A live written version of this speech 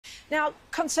Now,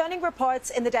 concerning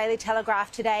reports in the Daily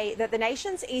Telegraph today that the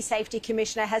nation's e-safety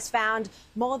commissioner has found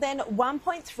more than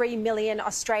 1.3 million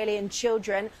Australian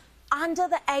children under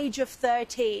the age of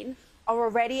 13 are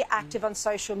already active on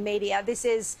social media. This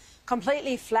is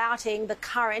completely flouting the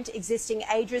current existing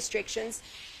age restrictions.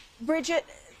 Bridget,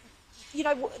 you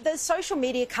know, the social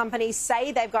media companies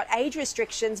say they've got age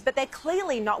restrictions, but they're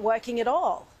clearly not working at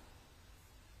all.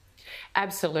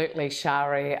 Absolutely,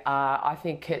 Shari. I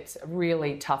think it's a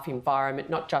really tough environment,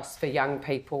 not just for young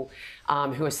people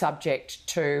who are subject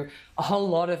to a whole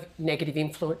lot of negative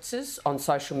influences on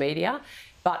social media,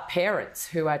 but parents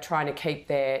who are trying to keep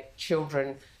their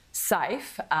children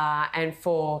safe, and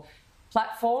for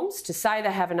platforms to say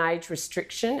they have an age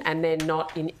restriction and then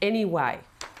not in any way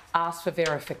ask for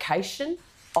verification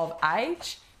of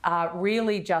age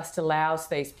really just allows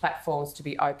these platforms to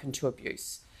be open to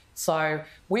abuse. So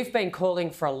we've been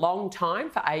calling for a long time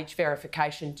for age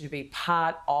verification to be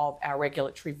part of our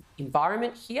regulatory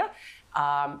environment here.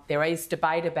 There is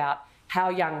debate about how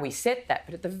young we set that,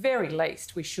 but at the very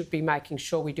least we should be making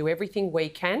sure we do everything we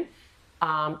can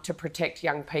to protect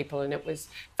young people. And it was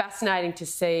fascinating to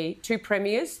see two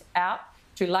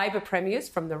Labor premiers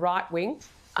from the right wing,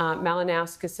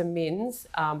 Malinowskis and Minns,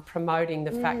 promoting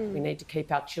the fact that we need to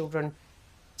keep our children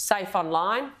safe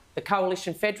online. The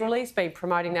Coalition federally has been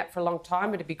promoting that for a long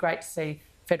time. It'd be great to see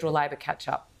federal Labor catch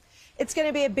up. It's going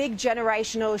to be a big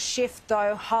generational shift,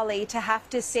 though, Holly, to have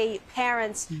to see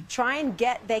parents try and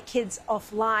get their kids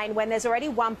offline when there's already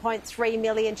 1.3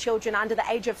 million children under the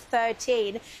age of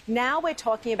 13. Now we're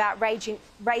talking about raising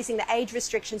the age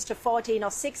restrictions to 14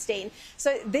 or 16.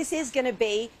 So this is going to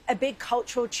be a big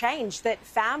cultural change that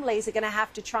families are going to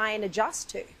have to try and adjust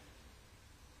to.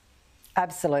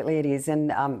 Absolutely it is,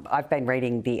 and I've been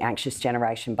reading The Anxious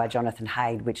Generation by Jonathan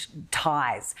Haidt, which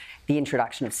ties the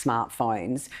introduction of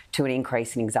smartphones to an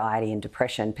increase in anxiety and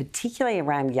depression, particularly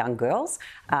around young girls,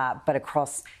 but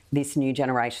across this new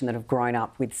generation that have grown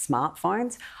up with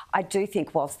smartphones. I do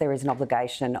think whilst there is an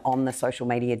obligation on the social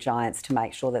media giants to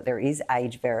make sure that there is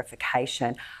age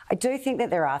verification, I do think that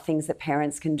there are things that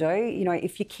parents can do. You know,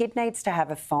 if your kid needs to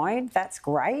have a phone, that's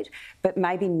great, but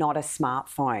maybe not a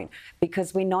smartphone,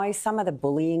 because we know some of the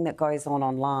bullying that goes on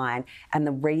online, and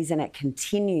the reason it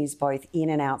continues both in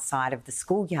and outside of the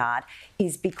schoolyard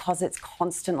is because it's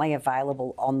constantly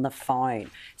available on the phone.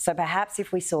 So perhaps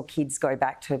if we saw kids go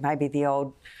back to maybe the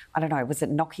old, I don't know, was it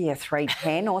Nokia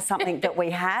 310 or something that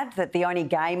we had, that the only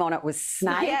game on it was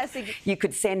Snake? Yes, you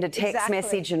could send a text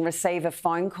message and receive a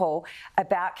phone call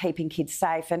about keeping kids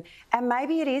safe. And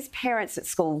maybe it is parents at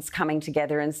schools coming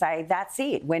together and say, that's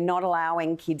it, we're not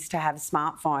allowing kids to have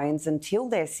smartphones until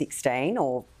they're 16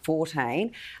 or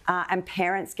 14, and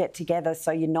parents get together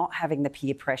so you're not having the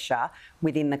peer pressure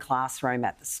within the classroom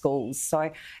at the schools.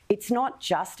 So it's not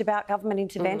just about government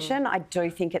intervention. I do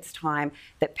think it's time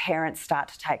that parents start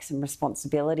to take some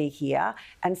responsibility here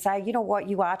and say, you know what,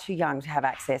 you are too young to have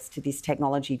access to this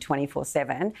technology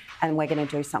 24/7, and we're going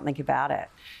to do something about it.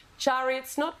 Shari,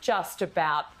 it's not just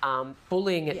about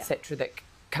bullying, etc., that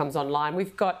comes online.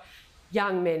 We've got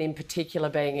young men in particular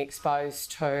being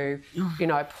exposed to, you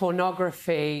know,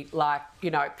 pornography like,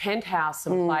 you know, Penthouse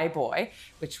and Playboy,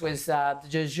 which was the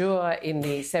de jour in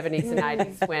the 70s and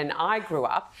 80s when I grew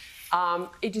up.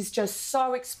 It is just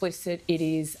so explicit. It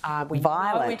is we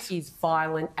know it is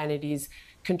violent, and it is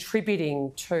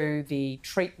contributing to the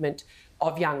treatment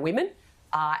of young women.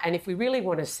 And if we really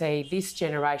want to see this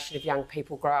generation of young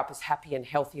people grow up as happy and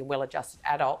healthy and well-adjusted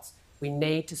adults, we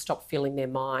need to stop filling their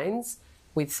minds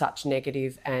with such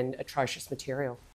negative and atrocious material.